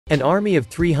An army of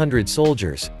 300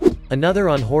 soldiers. Another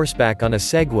on horseback on a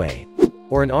Segway.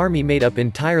 Or an army made up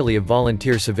entirely of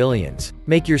volunteer civilians.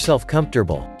 Make yourself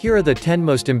comfortable. Here are the 10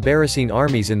 most embarrassing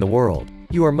armies in the world.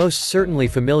 You are most certainly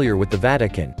familiar with the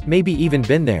Vatican, maybe even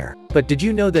been there. But did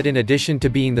you know that in addition to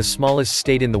being the smallest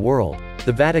state in the world,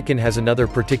 the Vatican has another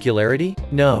particularity?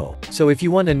 No. So if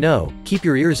you want to know, keep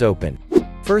your ears open.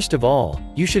 First of all,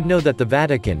 you should know that the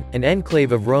Vatican, an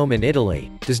enclave of Rome and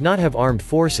Italy, does not have armed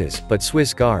forces, but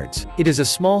Swiss guards. It is a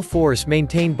small force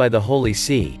maintained by the Holy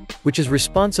See, which is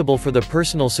responsible for the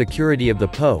personal security of the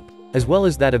Pope, as well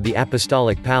as that of the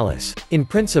Apostolic Palace. In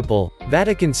principle,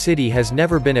 Vatican City has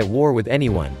never been at war with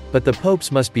anyone, but the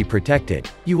popes must be protected.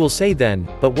 You will say then,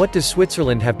 but what does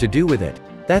Switzerland have to do with it?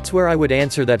 That's where I would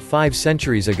answer that 5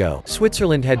 centuries ago,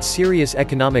 Switzerland had serious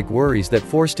economic worries that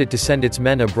forced it to send its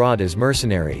men abroad as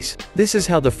mercenaries. This is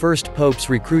how the first popes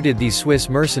recruited these Swiss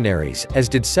mercenaries, as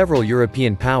did several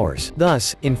European powers.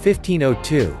 Thus, in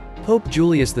 1502, Pope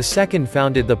Julius II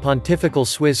founded the Pontifical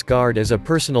Swiss Guard as a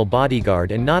personal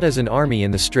bodyguard and not as an army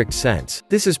in the strict sense.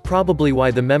 This is probably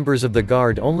why the members of the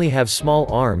Guard only have small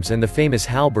arms and the famous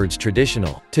halberds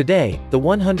traditional. Today, the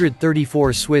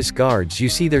 134 Swiss Guards you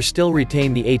see there still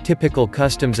retain the atypical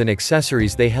customs and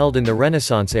accessories they held in the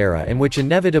Renaissance era and which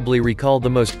inevitably recall the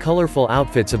most colorful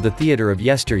outfits of the theater of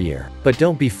yesteryear. But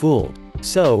don't be fooled.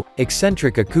 So,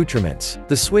 eccentric accoutrements.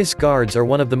 The Swiss Guards are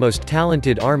one of the most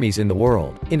talented armies in the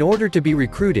world. In order to be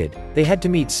recruited, they had to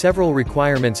meet several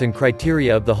requirements and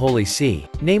criteria of the Holy See,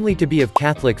 namely to be of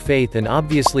Catholic faith and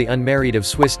obviously unmarried of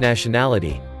Swiss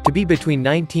nationality, to be between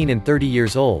 19 and 30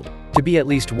 years old, to be at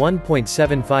least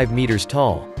 1.75 meters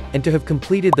tall, and to have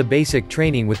completed the basic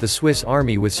training with the Swiss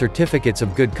Army with certificates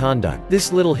of good conduct.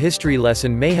 This little history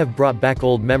lesson may have brought back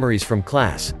old memories from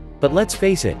class, but let's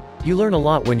face it, you learn a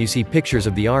lot when you see pictures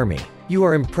of the army. You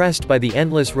are impressed by the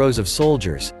endless rows of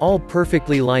soldiers, all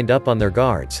perfectly lined up on their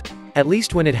guards. At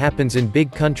least when it happens in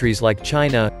big countries like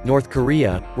China, North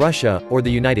Korea, Russia, or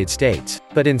the United States.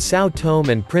 But in São Tomé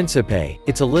and Príncipe,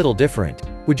 it's a little different.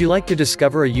 Would you like to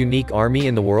discover a unique army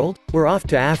in the world? We're off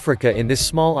to Africa in this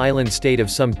small island state of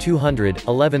some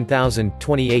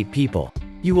 211,028 people.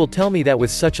 You will tell me that with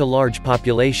such a large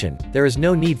population, there is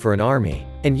no need for an army.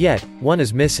 And yet, one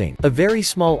is missing. A very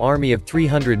small army of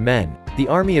 300 men, the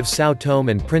army of São Tomé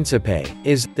and Príncipe,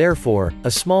 is, therefore, a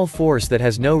small force that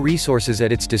has no resources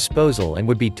at its disposal and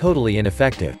would be totally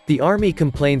ineffective. The army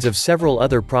complains of several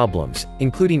other problems,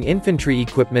 including infantry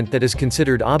equipment that is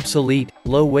considered obsolete,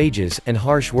 low wages, and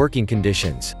harsh working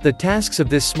conditions. The tasks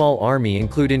of this small army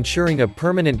include ensuring a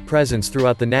permanent presence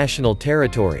throughout the national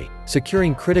territory,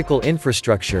 securing critical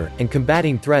infrastructure, and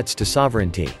combating threats to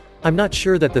sovereignty. I'm not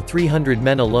sure that the 300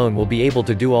 men alone will be able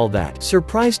to do all that.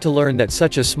 Surprised to learn that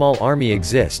such a small army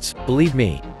exists, believe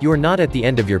me, you are not at the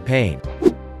end of your pain.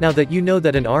 Now that you know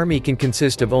that an army can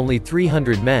consist of only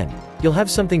 300 men, you'll have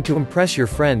something to impress your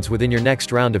friends within your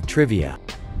next round of trivia.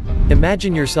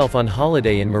 Imagine yourself on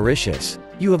holiday in Mauritius.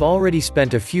 You have already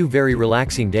spent a few very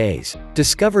relaxing days,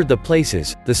 discovered the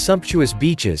places, the sumptuous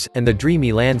beaches, and the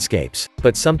dreamy landscapes.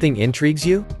 But something intrigues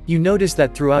you? You notice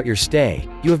that throughout your stay,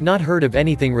 you have not heard of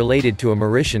anything related to a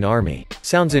Mauritian army.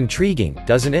 Sounds intriguing,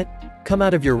 doesn't it? Come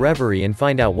out of your reverie and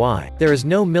find out why. There is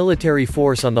no military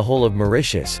force on the whole of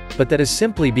Mauritius, but that is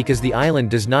simply because the island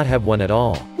does not have one at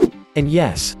all. And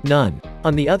yes, none.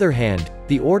 On the other hand,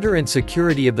 the order and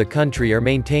security of the country are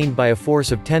maintained by a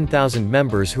force of 10,000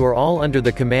 members who are all under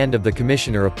the command of the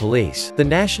Commissioner of Police. The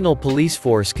National Police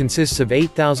Force consists of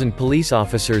 8,000 police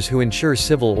officers who ensure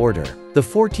civil order. The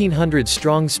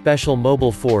 1,400-strong Special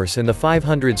Mobile Force and the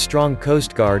 500-strong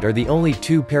Coast Guard are the only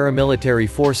 2 paramilitary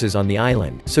forces on the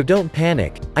island. So don't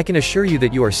panic, I can assure you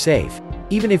that you are safe,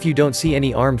 even if you don't see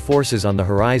any armed forces on the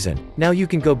horizon. Now you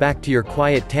can go back to your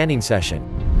quiet tanning session.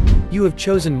 You have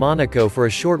chosen Monaco for a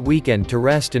short weekend to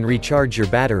rest and recharge your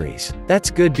batteries.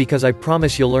 That's good because I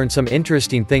promise you'll learn some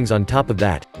interesting things on top of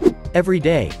that. Every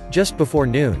day, just before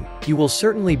noon, you will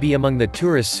certainly be among the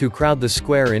tourists who crowd the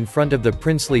square in front of the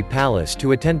princely palace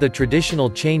to attend the traditional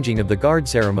changing of the guard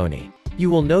ceremony. You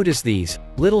will notice these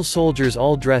little soldiers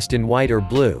all dressed in white or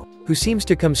blue, who seems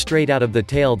to come straight out of the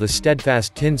tale The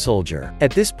Steadfast Tin Soldier.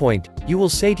 At this point, you will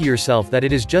say to yourself that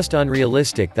it is just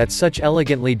unrealistic that such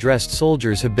elegantly dressed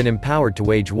soldiers have been empowered to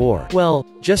wage war. Well,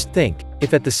 just think,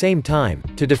 if at the same time,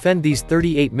 to defend these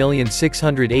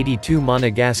 38,682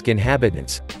 Monegasque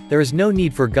inhabitants, there is no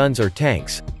need for guns or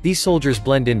tanks, these soldiers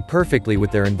blend in perfectly with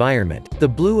their environment. The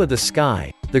blue of the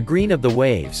sky, the green of the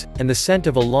waves, and the scent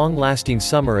of a long-lasting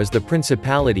summer as the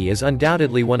principality is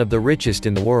undoubtedly one of the richest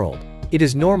in the world. It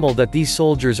is normal that these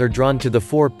soldiers are drawn to the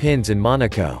four pins in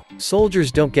Monaco. Soldiers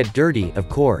don't get dirty, of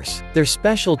course. Their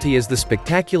specialty is the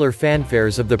spectacular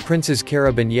fanfares of the Prince's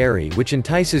Carabinieri, which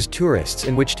entices tourists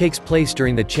and which takes place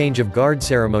during the change of guard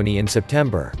ceremony in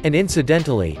September. And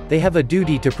incidentally, they have a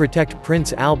duty to protect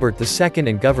Prince Albert II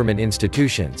and government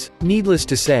institutions. Needless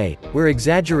to say, we're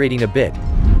exaggerating a bit,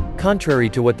 contrary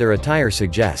to what their attire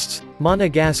suggests.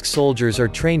 Monegasque soldiers are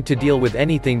trained to deal with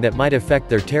anything that might affect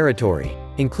their territory,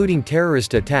 including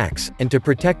terrorist attacks, and to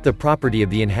protect the property of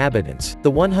the inhabitants.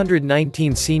 The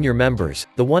 119 senior members,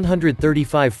 the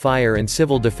 135 fire and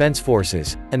civil defense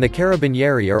forces, and the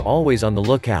Carabinieri are always on the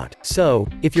lookout. So,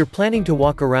 if you're planning to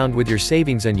walk around with your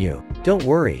savings on you, don't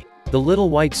worry. The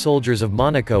little white soldiers of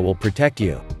Monaco will protect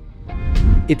you.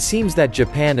 It seems that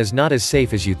Japan is not as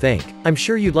safe as you think. I'm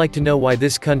sure you'd like to know why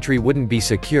this country wouldn't be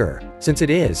secure, since it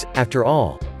is, after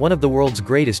all, one of the world's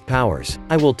greatest powers.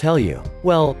 I will tell you.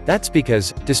 Well, that's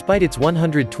because, despite its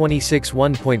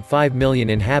 1.5 million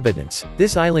inhabitants,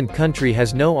 this island country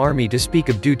has no army to speak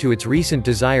of due to its recent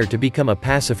desire to become a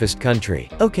pacifist country.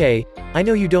 Okay, I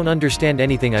know you don't understand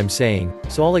anything I'm saying,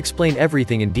 so I'll explain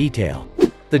everything in detail.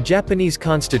 The Japanese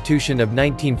Constitution of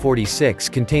 1946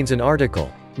 contains an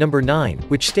article, Number 9,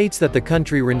 which states that the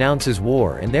country renounces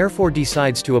war and therefore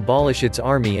decides to abolish its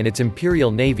army and its imperial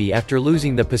navy after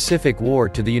losing the Pacific War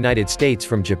to the United States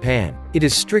from Japan. It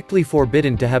is strictly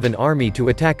forbidden to have an army to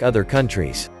attack other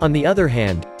countries. On the other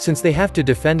hand, since they have to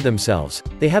defend themselves,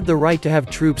 they have the right to have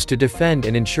troops to defend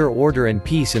and ensure order and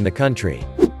peace in the country.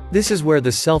 This is where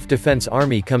the self-defense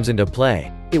army comes into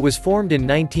play. It was formed in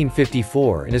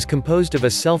 1954 and is composed of a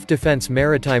self-defense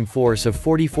maritime force of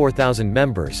 44,000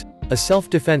 members, a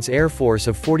self-defense air force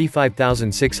of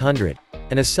 45,600,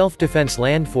 and a self-defense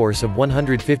land force of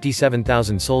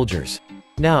 157,000 soldiers.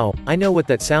 Now, I know what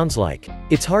that sounds like.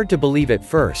 It's hard to believe at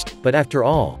first, but after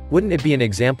all, wouldn't it be an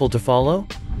example to follow?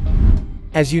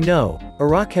 As you know,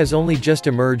 Iraq has only just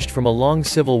emerged from a long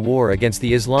civil war against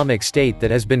the Islamic State that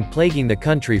has been plaguing the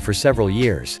country for several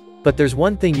years. But there's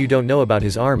one thing you don't know about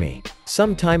his army.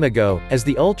 Some time ago, as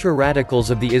the ultra-radicals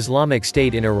of the Islamic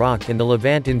State in Iraq and the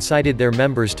Levant incited their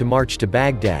members to march to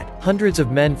Baghdad, hundreds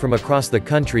of men from across the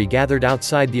country gathered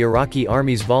outside the Iraqi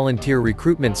Army's volunteer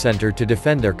recruitment center to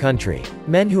defend their country.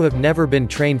 Men who have never been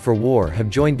trained for war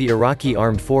have joined the Iraqi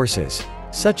armed forces.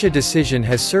 Such a decision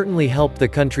has certainly helped the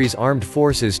country's armed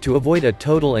forces to avoid a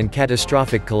total and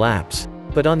catastrophic collapse.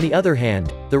 But on the other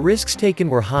hand, the risks taken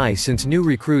were high since new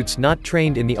recruits not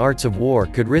trained in the arts of war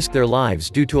could risk their lives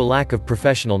due to a lack of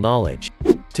professional knowledge.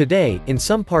 Today, in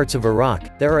some parts of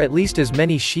Iraq, there are at least as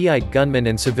many Shiite gunmen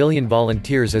and civilian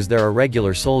volunteers as there are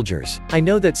regular soldiers. I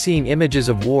know that seeing images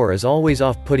of war is always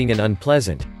off-putting and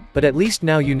unpleasant, but at least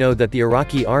now you know that the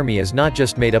Iraqi army is not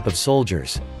just made up of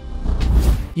soldiers.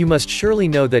 You must surely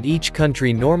know that each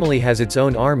country normally has its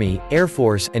own army, air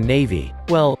force, and navy.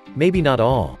 Well, maybe not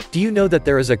all. Do you know that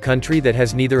there is a country that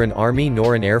has neither an army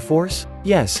nor an air force?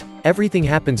 Yes, everything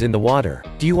happens in the water.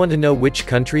 Do you want to know which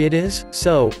country it is?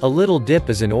 So, a little dip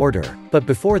is in order. But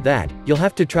before that, you'll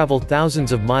have to travel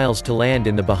thousands of miles to land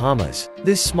in the Bahamas.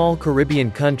 This small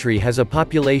Caribbean country has a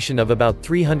population of about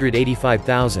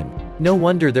 385,000. No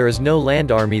wonder there is no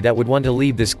land army that would want to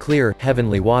leave this clear,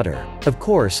 heavenly water. Of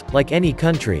course, like any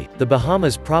country, the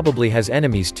Bahamas probably has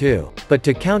enemies too. But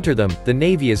to counter them, the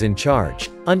Navy is in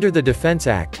charge. Under the Defense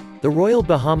Act, the Royal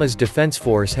Bahamas Defense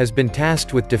Force has been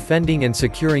tasked with defending and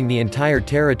securing the entire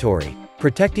territory,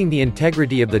 protecting the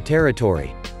integrity of the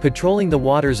territory, patrolling the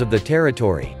waters of the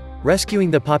territory,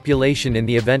 rescuing the population in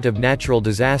the event of natural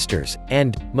disasters,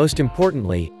 and, most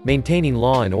importantly, maintaining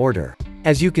law and order.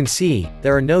 As you can see,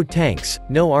 there are no tanks,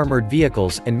 no armored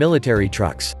vehicles, and military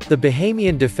trucks. The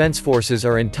Bahamian Defense Forces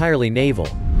are entirely naval.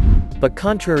 But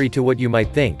contrary to what you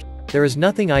might think, there is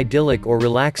nothing idyllic or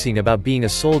relaxing about being a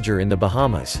soldier in the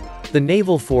Bahamas. The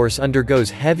naval force undergoes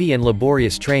heavy and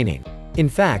laborious training. In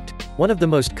fact, one of the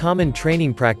most common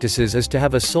training practices is to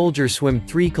have a soldier swim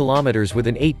 3 kilometers with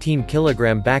an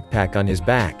 18-kilogram backpack on his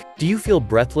back. Do you feel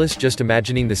breathless just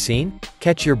imagining the scene?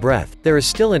 Catch your breath. There is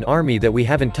still an army that we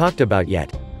haven't talked about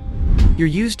yet. You're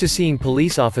used to seeing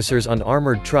police officers on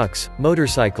armored trucks,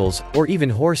 motorcycles, or even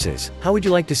horses. How would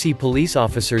you like to see police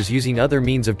officers using other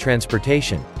means of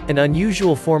transportation? An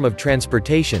unusual form of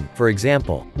transportation, for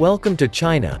example. Welcome to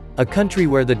China, a country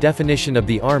where the definition of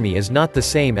the army is not the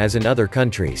same as in other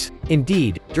countries.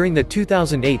 Indeed, during the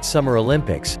 2008 Summer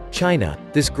Olympics, China,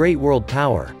 this great world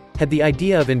power, had the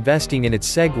idea of investing in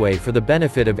its Segway for the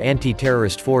benefit of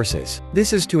anti-terrorist forces.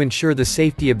 This is to ensure the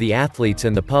safety of the athletes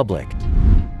and the public.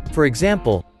 For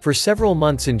example, For several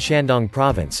months in Shandong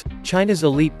province, China's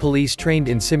elite police trained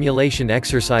in simulation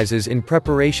exercises in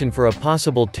preparation for a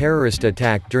possible terrorist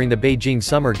attack during the Beijing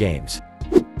Summer Games.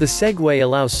 The Segway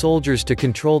allows soldiers to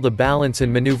control the balance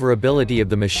and maneuverability of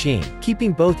the machine,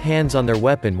 keeping both hands on their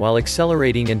weapon while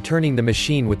accelerating and turning the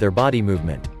machine with their body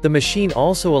movement. The machine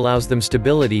also allows them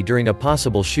stability during a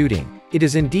possible shooting. It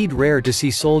is indeed rare to see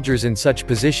soldiers in such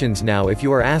positions now. If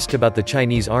you are asked about the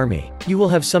Chinese army, you will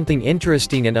have something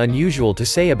interesting and unusual to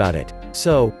say about it.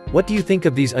 So, what do you think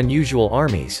of these unusual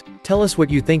armies? Tell us what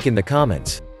you think in the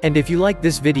comments. And if you like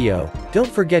this video, don't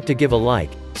forget to give a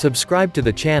like, subscribe to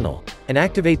the channel, and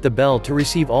activate the bell to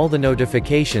receive all the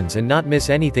notifications and not miss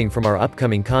anything from our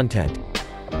upcoming content.